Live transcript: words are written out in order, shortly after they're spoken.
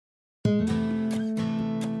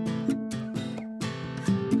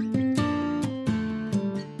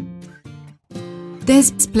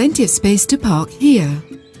There's plenty of space to park here.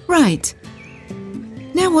 Right.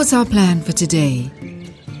 Now what's our plan for today?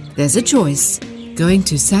 There's a choice. Going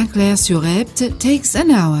to Saint-Clair-sur-Epte takes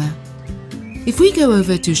an hour. If we go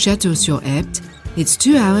over to Château-sur-Epte, it's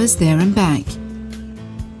 2 hours there and back.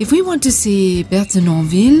 If we want to see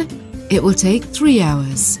Berthenonville, it will take 3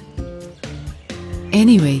 hours.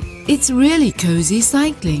 Anyway, it's really cozy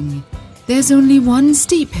cycling. There's only one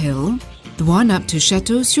steep hill, the one up to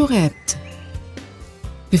Château-sur-Epte.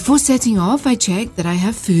 Before setting off, I check that I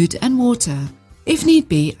have food and water. If need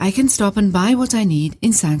be, I can stop and buy what I need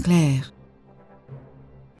in Saint-Clair.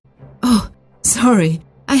 Oh, sorry,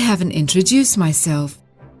 I haven't introduced myself.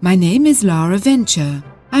 My name is Lara Venture.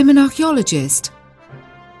 I'm an archaeologist.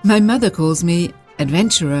 My mother calls me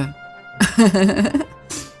adventurer.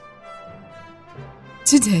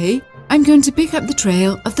 Today, I'm going to pick up the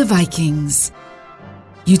trail of the Vikings.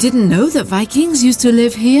 You didn't know that Vikings used to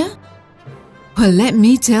live here? Well, let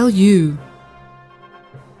me tell you.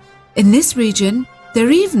 In this region, there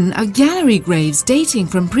even are gallery graves dating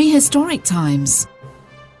from prehistoric times.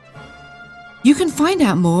 You can find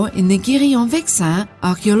out more in the Guéry-en-Vexin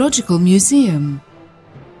Archaeological Museum.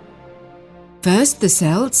 First, the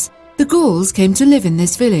Celts, the Gauls, came to live in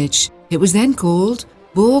this village. It was then called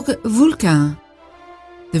Bourg-Vulcain.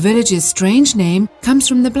 The village's strange name comes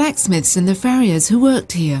from the blacksmiths and the farriers who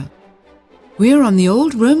worked here. We are on the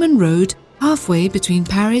old Roman road halfway between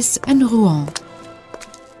Paris and Rouen.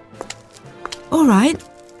 All right,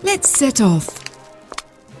 let's set off.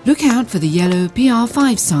 Look out for the yellow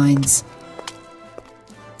PR5 signs.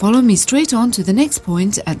 Follow me straight on to the next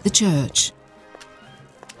point at the church.